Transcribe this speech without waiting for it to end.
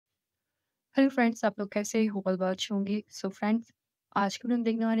Hello friends, आप लोग कैसे हो? ऑल अच्छे होंगे। सो फ्रेंड्स, आज के हम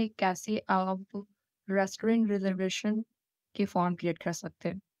देखने वाले कैसे आप रेस्टोरेंट रिजर्वेशन के फॉर्म क्रिएट कर सकते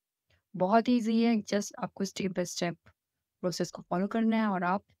हैं। बहुत ईजी है, जस्ट आपको स्टेप बाय स्टेप प्रोसेस को फॉलो करना है और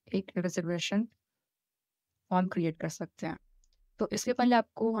आप एक रिजर्वेशन फॉर्म क्रिएट कर सकते हैं। तो इसके पहले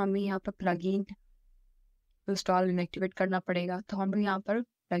आपको हमें यहाँ पर प्लगइन इंस्टॉल एक्टिवेट करना पड़ेगा। तो हम यहाँ पर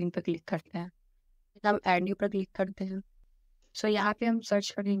प्लगइन पर क्लिक करते हैं, हम ऐड न्यू पर क्लिक करते हैं। सो यहाँ पे हम सर्च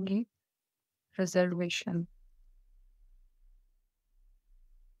करेंगे रिजर्वेशन।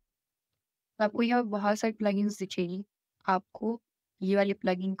 तो आपको यहाँ बहुत सारी प्लगइन्स दिखेगी, आपको ये वाली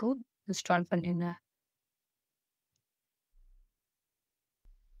प्लगइन को इंस्टॉल कर लेना है।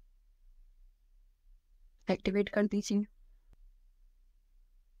 एक्टिवेट कर दीजिए।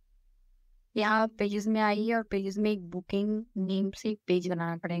 यहाँ पेजेस में आइए और पेजेस में एक बुकिंग नेम से एक पेज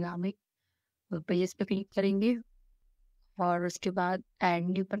बनाना पड़ेगा हमें। तो पेजेस पे क्लिक करेंगे और उसके बाद ऐड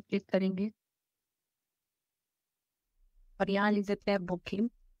न्यू पर क्लिक करेंगे और यहाँ लिख देते हैं बुकिंग।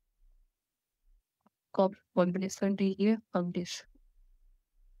 पब्लिश कर दीजिए, पब्लिश।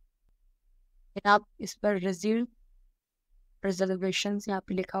 आप इस पर रिजर्वेशन यहाँ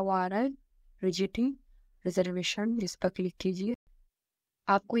पे लिखा हुआ आ रहा है, रिजिटिंग रिजर्वेशन, इस पर क्लिक कीजिए।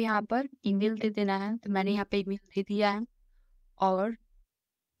 आपको यहाँ पर ईमेल दे देना है, तो मैंने यहाँ पे ईमेल दे दिया है और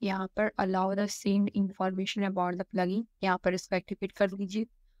यहाँ पर allow the send information about the plugin, यहाँ पर इसको एक्टिवेट कर दीजिए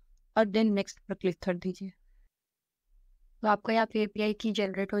और देन नेक्स्ट पर क्लिक कर दीजिए। तो आपका यहाँ पे एपीआई की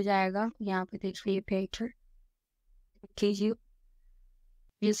जनरेट हो जाएगा। यहाँ पे देखिए एपीआई कीजिए,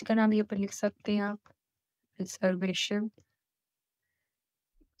 इसका नाम यहाँ पर लिख सकते हैं आप, रिजर्वेशन।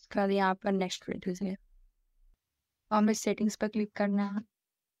 इसका यहाँ पर नेक्स्ट कर दीजिए। हमें सेटिंग्स पर क्लिक करना है।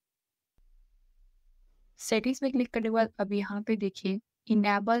 सेटिंग्स पे क्लिक करने के बाद अब यहाँ पे देखिए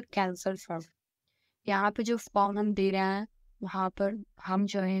इनेबल कैंसल फॉर्म। यहाँ पे जो फॉर्म हम दे रहे हैं वहाँ पर हम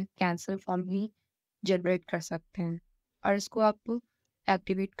जो है कैंसिल फॉर्म भी जनरेट कर सकते हैं और इसको आप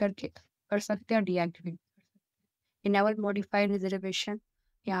एक्टिवेट करके कर सकते हैं और डीएक्टिवेट कर सकते हैं। इनेबल मॉडिफाइड रिजर्वेशन,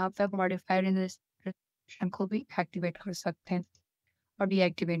 यहाँ पे आप मॉडिफाइड रिजर्वेशन को भी एक्टिवेट कर सकते हैं और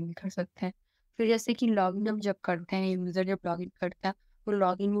डीएक्टिवेट भी कर सकते हैं। फिर जैसे कि लॉगिन हम जब करते हैं, यूजर जब लॉगिन करता है वो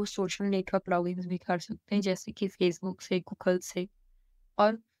लॉगिन वो सोशल नेटवर्क लॉगिन भी कर सकते हैं, जैसे कि फेसबुक से, गूगल से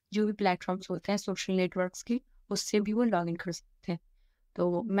और जो भी प्लेटफॉर्म्स होते हैं सोशल नेटवर्क्स के, उससे भी वो लॉगिन कर सकते हैं।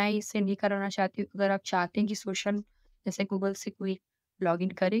 तो मैं इससे नहीं कराना चाहती हूँ। अगर आप चाहते हैं कि सोशल जैसे गूगल से कोई लॉगिन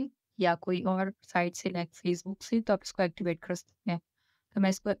करे या कोई और साइट से लाइक फेसबुक से, तो आप इसको एक्टिवेट कर सकते हैं। तो मैं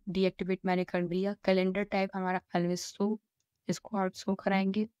इसको डीएक्टिवेट मैंने कर दिया। कैलेंडर टाइप हमारा ऑलवेज शो, इसको आप शो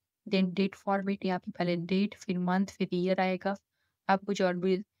कराएंगे। देन डेट फॉर्मेट, यहाँ पे पहले डेट, फिर मंथ, फिर ईयर आएगा। आप कुछ और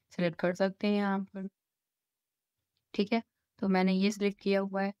भी सिलेक्ट कर सकते हैं यहाँ पर, ठीक है। तो मैंने ये सिलेक्ट किया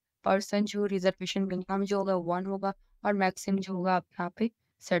हुआ है। पर्सन जो रिजर्वेशन मिनिमम जो होगा 1 होगा और मैक्सिमम जो होगा आप यहाँ पे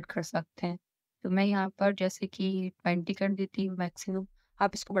सेट कर सकते हैं। तो मैं यहाँ पर जैसे कि 20 कर देती हूँ मैक्सिमम।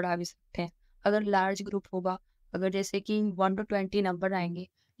 आप इसको बढ़ा भी सकते हैं अगर लार्ज ग्रुप होगा। अगर जैसे कि 1 to 20 नंबर आएंगे,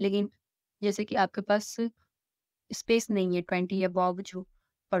 लेकिन जैसे कि आपके पास स्पेस नहीं है 20 अबव जो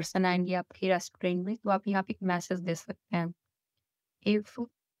पर्सन आएंगे आपके रेस्टोरेंट में, तो आप यहाँ पे एक मैसेज दे सकते हैं, if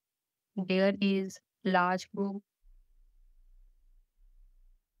there is large group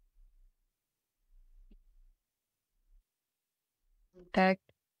contact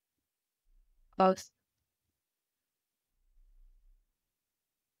us।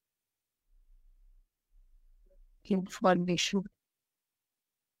 Information,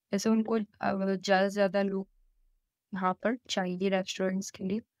 जैसे उनको ज़्यादा से ज़्यादा लोग यहाँ पर चाहिए रेस्टोरेंट्स के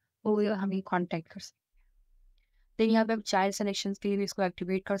लिए, वो हमें कांटेक्ट कर सकते हैं। देन यहाँ पे आप चाइल्ड सिलेक्शन के लिए भी इसको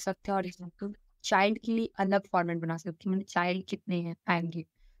एक्टिवेट कर सकते हैं और चाइल्ड के लिए अलग फॉर्मेट बना सकती हूँ। मैंने चाइल्ड कितने हैं आएंगे,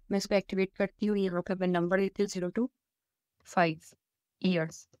 मैं इसको एक्टिवेट करती हूँ। यहाँ पे मैं नंबर देती हूँ 0 to 5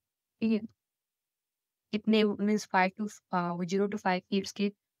 ईयर्स, ठीक है। कितने मीन्स 0 to 5 ईयर्स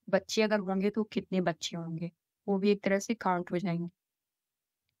के बच्चे अगर होंगे तो कितने बच्चे होंगे, वो भी एक तरह से काउंट हो जाएंगे।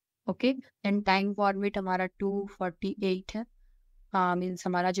 ओके, एंड टाइम फॉर्मेट हमारा 248 है। मीन्स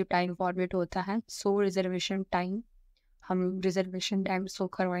हमारा जो टाइम फॉर्मेट होता है सो रिजर्वेशन टाइम, हम रिजर्वेशन टाइम शो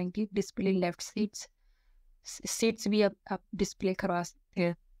करवाएंगे। डिस्प्ले लेफ्ट सीट्स, सीट्स भी आप डिस्प्ले करवा सकते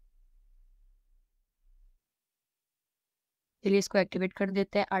हैं। चलिए इसको एक्टिवेट कर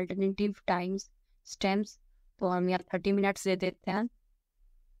देते हैं। अल्टरनेटिव टाइम्स स्टेम्स, तो हम यहाँ 30 मिनट्स दे देते हैं।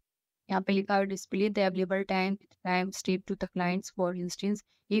 यहाँ पे लिखा है display the available time step to the clients. For instance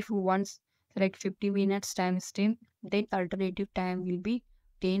if once select 50 minutes time stem, then alternative time will be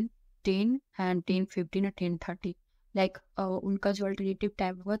 10 and 10:15 or 10:30। Like उनका जो अल्टरनेटिव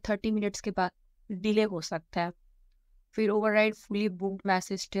टाइम होगा 30 मिनट्स के बाद डिले हो सकता है। फिर override fully booked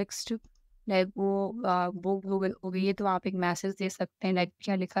message text, like वो बुक हो गई है तो आप एक मैसेज दे सकते हैं, लाइक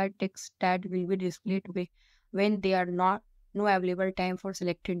क्या लिखा है, text that will be displayed when they are not know available time for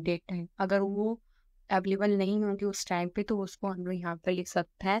selected date time. अगर वो अवेलेबल नहीं होंगे उस टाइम पे तो उसको हम लोग यहाँ पे लिख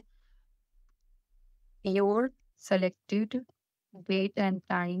सकते हैं your selected date and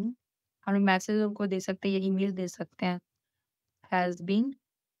time. हम लोग मैसेज उनको दे सकते हैं या ईमेल दे सकते हैं, हैज बीन,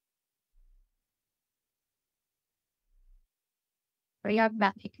 और या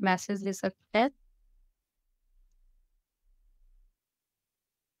एक मैसेज दे सकते हैं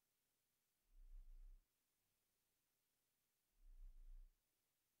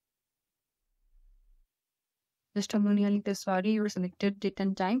testimonial sorry your selected date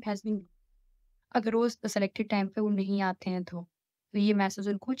and time has been। अगर वो सेलेक्टेड टाइम पे वो नहीं आते हैं तो ये मैसेज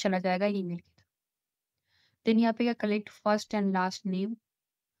उनको चला जाएगा ईमेल की तरफ। देन यहाँ पे क्या, collect first and last name,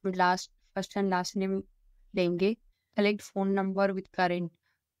 first and last name लेंगे। Collect phone number with current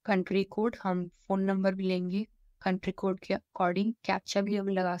country code, हम फोन नंबर भी लेंगे कंट्री कोड के अकॉर्डिंग। कैप्चा भी हम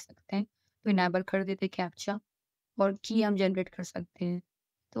लगा सकते हैं तो इनेबल कर देते कैप्चा, और की हम जनरेट कर सकते हैं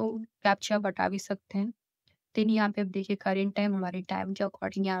तो कैप्चा बता भी सकते हैं। देन यहाँ पे अब देखिए करेंट टाइम हमारे टाइम के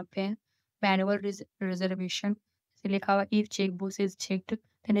अकॉर्डिंग यहाँ पे है। मैनुअल रिजर्वेशन से लिखा हुआ if check box is checked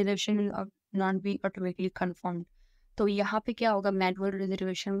then reservation will not be automatically confirmed. तो यहाँ पे क्या होगा, मैनुअल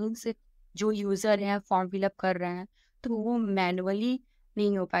रिजर्वेशन मीन्स जो यूजर है फॉर्म फिलअप कर रहे हैं तो वो मैनुअली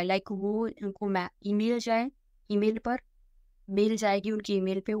नहीं हो पाए, लाइक वो उनको ईमेल जाए, ईमेल पर मेल जाएगी उनकी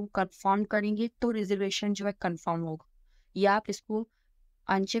ईमेल पे, वो कंफर्म करेंगे तो रिजर्वेशन जो है कंफर्म होगा। या आप इसको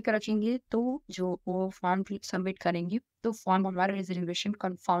अनचेक रखेंगे तो जो वो फॉर्म सबमिट करेंगे तो फॉर्म हमारा रिजर्वेशन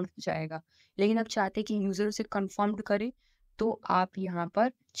कंफर्म हो जाएगा। लेकिन आप चाहते हैं कि यूजर से कंफर्म करे तो आप यहाँ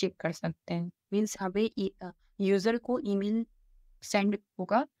पर चेक कर सकते हैं, मीन्स हमें यूजर को ईमेल सेंड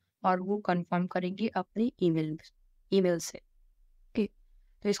होगा और वो कंफर्म करेंगे अपने ईमेल से। ओके,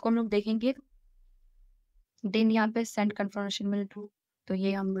 तो इसको हम लोग देखेंगे। देन यहाँ पे सेंड कंफर्मेशन मिल टू, तो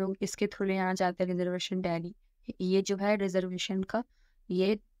ये हम लोग इसके थ्रू ले आना चाहते हैं रिजर्वेशन डायरी। ये जो है रिजर्वेशन का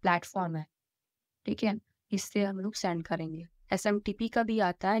ये प्लेटफॉर्म है, ठीक है, इससे हम लोग सेंड करेंगे। SMTP का भी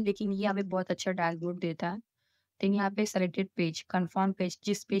आता है लेकिन ये हमें बहुत अच्छा डैशबोर्ड देता है। देन यहाँ पे सेलेक्टेड पेज, कंफर्म पेज,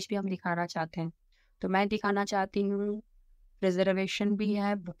 जिस पेज पे हम दिखाना चाहते हैं। तो मैं दिखाना चाहती हूँ रिजर्वेशन भी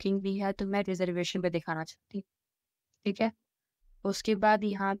है बुकिंग भी है, तो मैं रिजर्वेशन पे दिखाना चाहती हूँ, ठीक है। उसके बाद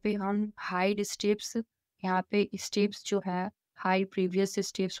यहाँ पे हम हाइड स्टेप्स, यहाँ पे स्टेप्स जो है hide previous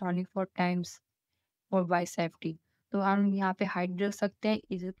steps only for times और बाय सेफ्टी, तो हम यहाँ पे हाइड रख सकते हैं।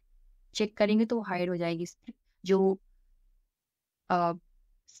 इसे चेक करेंगे तो हाइड हो जाएगी। जो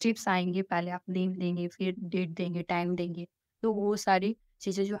स्टेप्स आएंगे पहले आप नेम देंगे फिर डेट देंगे टाइम देंगे तो वो सारी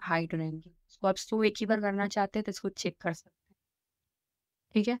चीज़ें जो हाइड रहेंगी। उसको आप सो एक ही बार करना चाहते हैं तो इसको चेक कर सकते हैं,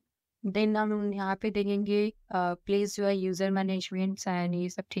 ठीक है। देन हम यहाँ पे देखेंगे प्लेस जो है यूजर मैनेजमेंट एंड ये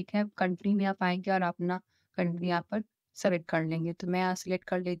सब, ठीक है। कंट्री में आप आएंगे और अपना कंट्री यहाँ पर सेलेक्ट कर लेंगे, तो मैं यहाँ सेलेक्ट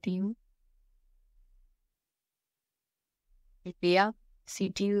कर लेती हूँ इंडिया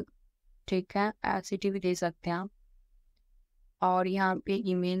सिटी, ठीक है, सिटी भी दे सकते हैं आप। और यहाँ पे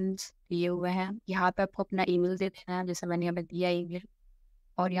ईमेल्स दिए हुए हैं, यहाँ पे आपको अपना ईमेल दे देना है जैसे मैंने यहाँ पे दिया ईमेल,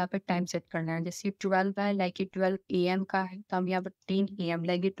 और यहाँ पे टाइम सेट करना है। जैसे 12 है, लाइक 12 AM का है तो हम यहाँ पर 10 AM,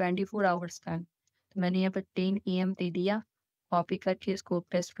 लाइक 24 आवर्स का है तो मैंने यहाँ पर 10 AM दे दिया। कॉपी करके इसको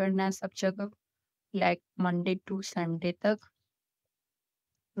पेस्ट करना है सब जगह, लाइक मंडे टू संडे तक।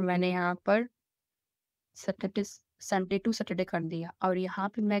 मैंने यहाँ पर सैटरडे संडे टू सैटरडे कर दिया, और यहाँ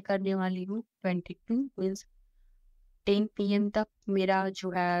पे मैं करने वाली हूँ 22 मीन्स 10 PM तक मेरा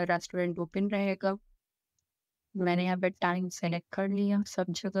जो है रेस्टोरेंट ओपन रहेगा। मैंने यहाँ पे टाइम सेलेक्ट कर लिया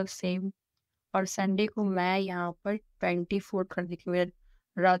सब जगह सेम, और संडे को मैं यहाँ पर 24 कर दी, मेरा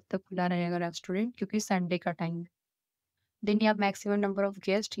रात तक खुला रहेगा रेस्टोरेंट क्योंकि संडे का टाइम है। दिन यहाँ मैक्सिमम नंबर ऑफ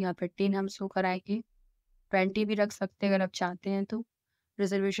गेस्ट यहाँ पर 10 हम शो कराएंगे, 20 भी रख सकते हैं अगर आप चाहते हैं तो।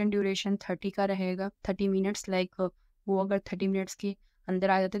 रिजर्वेशन ड्यूरेशन 30 का रहेगा, 30 मिनट्स, लाइक वो अगर 30 मिनट्स के अंदर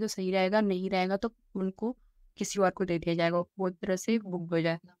आ जाते तो सही रहेगा, नहीं रहेगा तो उनको किसी और को दे दिया जाएगा, वो तरह से बुक हो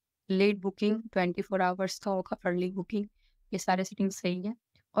जाएगा। लेट बुकिंग 24 आवर्स का होगा, अर्ली बुकिंग, ये सारे सेटिंग सही है।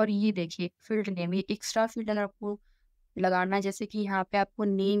 और ये देखिए फील्ड नेम, ये एक्स्ट्रा फील्ड अगर आपको लगाना है जैसे कि यहाँ पे आपको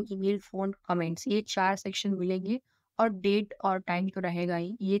नेम ईमेल फोन कमेंट्स ये 4 सेक्शन मिलेंगे, और डेट और टाइम तो रहेगा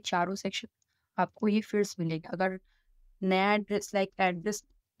ही, ये चारों सेक्शन आपको ये फील्ड्स मिलेगा। अगर नया एड्रेस लाइक एड्रेस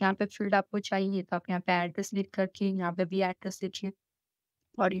यहाँ पे फील्ड आपको चाहिए तो आप यहाँ पे एड्रेस लिख करके यहाँ पे भी एड्रेस लिखिए,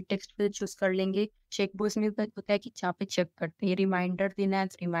 और ये टेक्स्ट पे चूज कर लेंगे। चेक बॉक्स में होता है कि जहाँ पे चेक करते हैं रिमाइंडर देना है,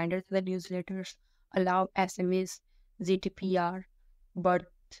 reminder to the news letters, allow SMS, GDPR,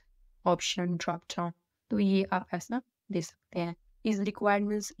 birth option drop down, तो ये आप ऐसा दे सकते हैं। इस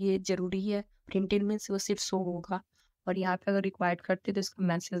रिक्वायरमेंट्स ये जरूरी है, प्रिंटेड मीन्स वो सिर्फ शो होगा, और यहाँ पे अगर रिक्वायर्ड करते तो इसका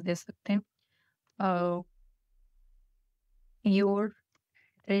मैसेज दे सकते हैं योर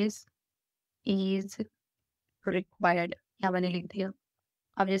एड्रेस इज रिक्वायर्ड, यहाँ मैंने लिख दिया।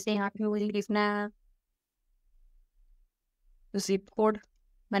 अब जैसे यहाँ पे मुझे लिखना है जिप कोड,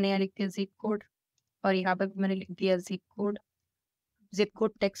 मैंने यहाँ लिख दिया जिप कोड, और यहाँ पे मैंने लिख दिया zip code. Zip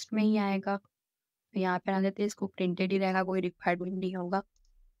code text में ही आएगा, तो यहाँ पे आ देते हैं, इसको प्रिंटेड ही रहेगा, कोई रिक्वायरमेंट नहीं होगा।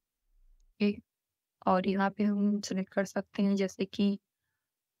 ओके, और यहाँ पे हम सेलेक्ट कर सकते हैं जैसे कि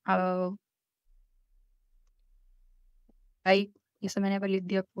टाइप, जैसे मैंने यहाँ पे लिख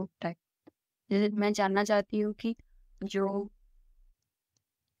दिया फूड टाइप। जैसे मैं जानना चाहती हूँ कि जो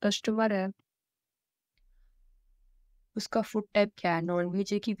कस्टमर है उसका फूड टाइप क्या है, नॉन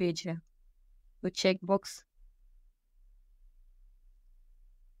वेज है कि वेज है, तो चेक बॉक्स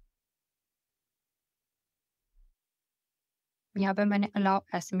यहाँ पे मैंने अलाउ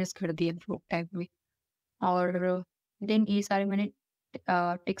एसएमएस कर दिया फूड टाइप में, और देन ये सारे मैंने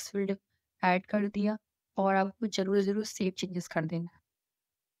टेक्स्ट फील्ड ऐड कर दिया, और आपको जरूर सेव चेंजेस कर देना।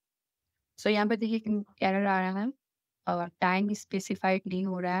 सो यहाँ पे देखिए एरर आ रहा है और टाइम स्पेसिफाइड नहीं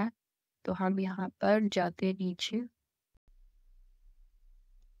हो रहा है, तो हम यहाँ पर जाते नीचे,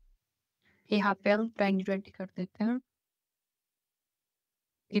 यहाँ पे हम 2020 कर देते हैं।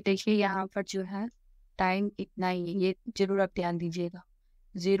 ये देखिए यहाँ पर जो है टाइम इतना ही है, ये जरूर आप ध्यान दीजिएगा,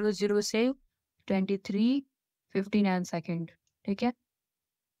 00 से 23:59 सेकेंड, ठीक है।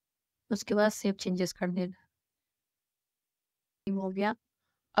 उसके बाद सेव चेंजेस कर देना, हो गया।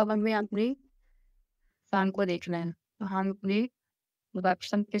 अब हमें अपने फॉर्म को देखना है, तो हम अपने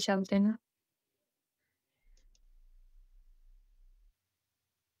वेबसाइट पे चलते हैं।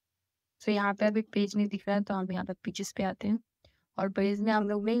 तो यहाँ पे अभी पेज नहीं दिख रहा है, तो हम यहाँ पे पेजेस पे आते हैं, और पेज में हम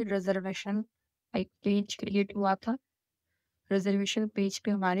लोग ने रिजर्वेशन एक पेज क्रिएट हुआ था, रिजर्वेशन पेज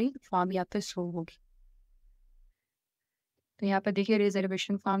पे हमारी फॉर्म यहाँ पे शो होगी। तो यहाँ पे देखिए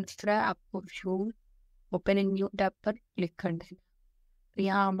रिजर्वेशन फॉर्म दिख रहा है, आपको view open in new tab पर क्लिक कर देना। तो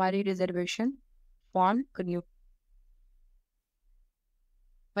यहाँ हमारी रिजर्वेशन फॉर्म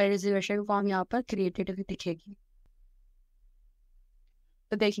रिजर्वेशन फॉर्म यहाँ पर क्रिएटेड हुई दिखेगी।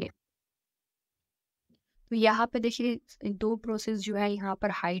 तो देखिए, तो यहाँ पे देखिए दो प्रोसेस जो है यहाँ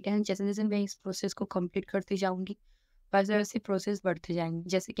पर हाइड है, जैसे जैसे मैं इस प्रोसेस को कंप्लीट करती जाऊंगी वैसे वैसे प्रोसेस बढ़ते जाएंगे।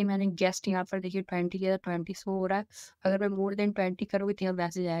 जैसे कि मैंने गेस्ट यहाँ पर देखिए 20 किया, 20 शो हो रहा है, अगर मैं मोर देन 20 करूँगी तो यहाँ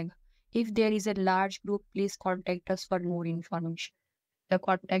मैसेज आएगा, if there is a large group please contact us for more information, the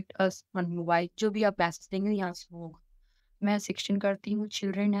contact us on mobile, जो भी आप मैसेज देंगे यहाँ से होगा। मैं 16 करती हूँ,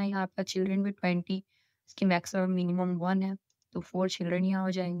 चिल्ड्रेन है यहाँ पर, चिल्ड्रेन में 20, इसकी मैक्सिमम मिनिमम 1 है, तो 4 चिल्ड्रेन यहाँ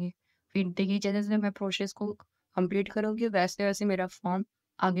हो जाएंगे। फिर देखिए जैसे जैसे मैं प्रोसेस को कंप्लीट करूँगी वैसे वैसे मेरा फॉर्म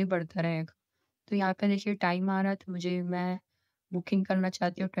आगे बढ़ता रहेगा। तो यहाँ पे देखिए टाइम आ रहा है, तो मैं बुकिंग करना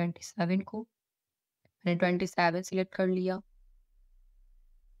चाहती हूँ 27 को, मैंने 27 सिलेक्ट कर लिया।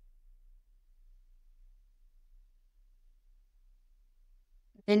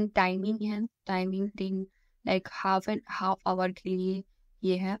 देन टाइमिंग है, टाइमिंग 3 लाइक हाफ आवर के लिए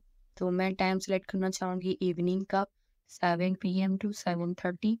ये है, तो मैं टाइम सेलेक्ट करना चाहूँगी इवनिंग का 7 PM to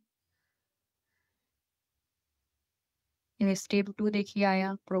 7:30। स्टेप 2 देखिए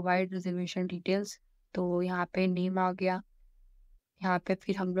आया, प्रोवाइड रिजर्वेशन डिटेल्स, तो यहाँ पे नेम आ गया, यहाँ पे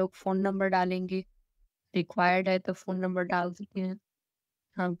फिर हम लोग फ़ोन नंबर डालेंगे, रिक्वायर्ड है तो फ़ोन नंबर डाल सकते हैं।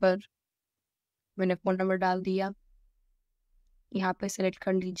 यहाँ पर मैंने फ़ोन नंबर डाल दिया, यहाँ पे सेलेक्ट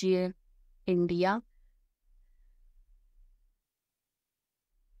कर लीजिए इंडिया,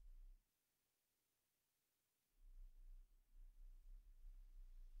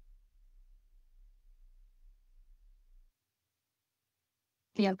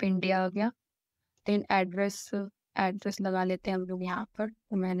 यहाँ पे इंडिया आ गया। देन एड्रेस लगा लेते हैं हम लोग यहाँ पर,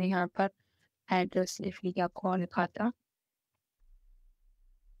 तो मैंने यहाँ पर एड्रेस लिख लिया, कौन लिखा था,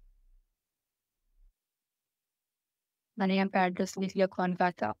 मैंने यहाँ पे एड्रेस लिख लिया कौन का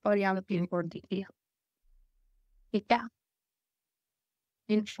था, और यहाँ पे पिन कोड लिख लिया, ठीक है।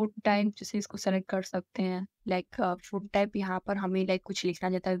 इन फूड टाइप जैसे इसको सेलेक्ट कर सकते हैं, लाइक फूड टाइप यहाँ पर हमें लाइक कुछ लिखना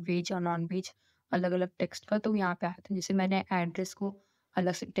चाहता है वेज और नॉन वेज अलग अलग टेक्स्ट का, तो यहाँ पे आता है। जैसे मैंने एड्रेस को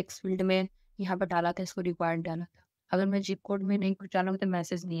अलग से टेक्स्ट फील्ड में यहाँ पर डाला था, इसको रिक्वायर्ड डाला था, अगर मैं जिप कोड में नहीं कुछ डालूंगा तो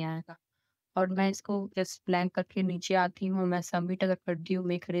मैसेज नहीं आएगा। और मैं इसको जस्ट ब्लैंक करके नीचे आती हूँ, मैं सबमिट अगर करती हूँ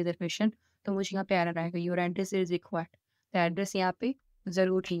मेक रिजर्वेशन, तो मुझे यहाँ पे एरर आएगा, योर एड्रेस इज रिक्वायर्ड, तो एड्रेस यहाँ पे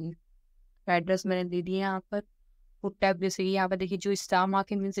जरूर ही है। एड्रेस मैंने दे दिया यहाँ पर। फुट टैब जैसे कि यहाँ पर देखिए जो स्टार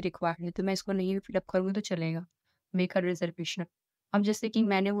मार्किंग मीन्स रिक्वायर्ड है, तो मैं इसको नहीं फिलअप करूँगी तो चलेगा, मेक अ रिजर्वेशन। अब जैसे कि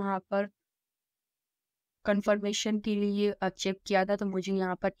मैंने वहाँ पर कंफर्मेशन के लिए चेक किया था, तो मुझे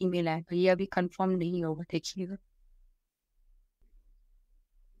यहाँ पर ईमेल आएगा, ये अभी कंफर्म नहीं होगा, देखिएगा।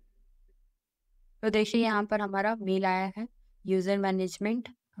 तो देखिए यहाँ पर हमारा मेल आया है, यूजर मैनेजमेंट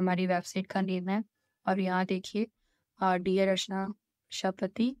हमारी वेबसाइट का नेम है। और यहाँ देखिए डियर अर्चना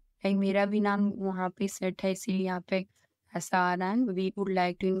शपति, मेरा भी नाम वहाँ पे सेट है, इसीलिए यहाँ पे ऐसा आ रहा है। We would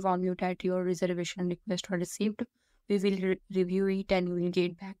like to inform you that your reservation request received, we will review it and we will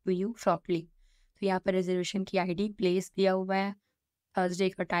get back to you shortly. तो यहाँ पर रिजर्वेशन की आईडी प्लेस दिया हुआ है, थर्सडे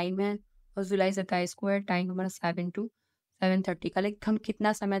का टाइम है और जुलाई 27 को है, टाइम हमारा 7 to 7:30 का। लाइक हम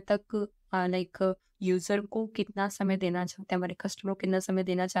कितना समय तक लाइक यूज़र को कितना समय देना चाहते हैं, हमारे कस्टमर को कितना समय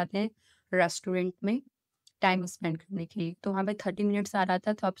देना चाहते हैं रेस्टोरेंट में टाइम स्पेंड करने के लिए। तो वहाँ पे 30 मिनट्स आ रहा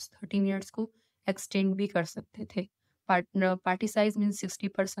था, तो आप 30 मिनट्स को एक्सटेंड भी कर सकते थे। पार्टी साइज मीन 60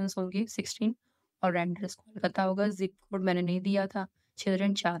 पर्सन्स होंगे, 16। और एड्रेस कोलकाता होगा, जिप कोड मैंने नहीं दिया था,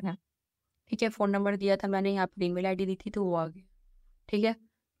 चिल्ड्रन 4 हैं, ठीक है। फ़ोन नंबर दिया था मैंने, यहाँ पर ईमेल आईडी दी थी तो वो आ गया, ठीक है।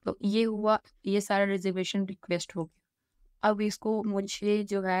 तो ये हुआ, ये सारा रिजर्वेशन रिक्वेस्ट हो गया। अब इसको मुझे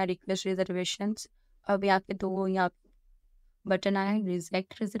जो है रिक्वेस्ट रिजर्वेशंस, अब यहाँ पे 2 यहाँ बटन आया है,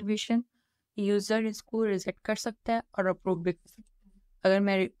 रिजेक्ट रिजर्वेशन। यूज़र इसको रिजेक्ट कर सकता है और अप्रूव भी कर सकता है। अगर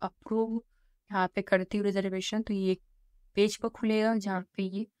मैं अप्रूव यहाँ पे करती हूँ रिजर्वेशन, तो ये पेज पर खुलेगा जहाँ पे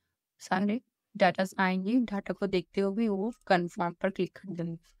ये सारे डाटास आएंगे। डाटा को देखते हुए वो कन्फर्म पर क्लिक कर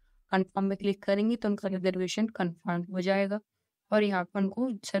देंगे। कन्फर्म में क्लिक करेंगे तो उनका रिजर्वेशन कन्फर्म हो जाएगा और यहाँ पर उनको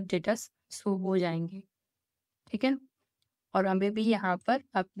सब डेटा शो हो जाएंगे, ठीक है। और हमें भी यहाँ पर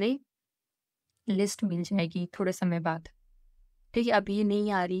अपने लिस्ट मिल जाएगी थोड़े समय बाद, ठीक है। अभी ये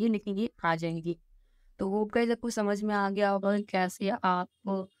नहीं आ रही है लेकिन ये आ जाएगी। तो वो गाइस आपको समझ में आ गया होगा कैसे आप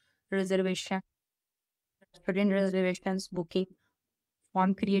reservation restaurant reservation booking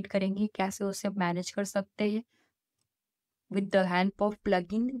form create करेंगे, कैसे उसे आप मैनेज कर सकते हैं with the help of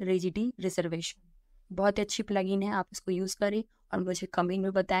plugin रिजिडी reservation. बहुत अच्छी प्लगइन है, आप इसको यूज़ करें और मुझे कमेंट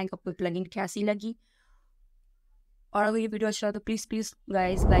में बताएं कि आपको प्लगइन कैसी लगी। और अगर ये वीडियो अच्छा लगा तो प्लीज़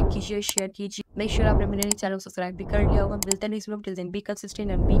गाइस लाइक कीजिए, शेयर कीजिए। मेक श्योर आपने मेरे चैनल को सब्सक्राइब भी कर लिया होगा। मिलते हैं next video, till then be consistent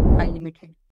and B unlimited.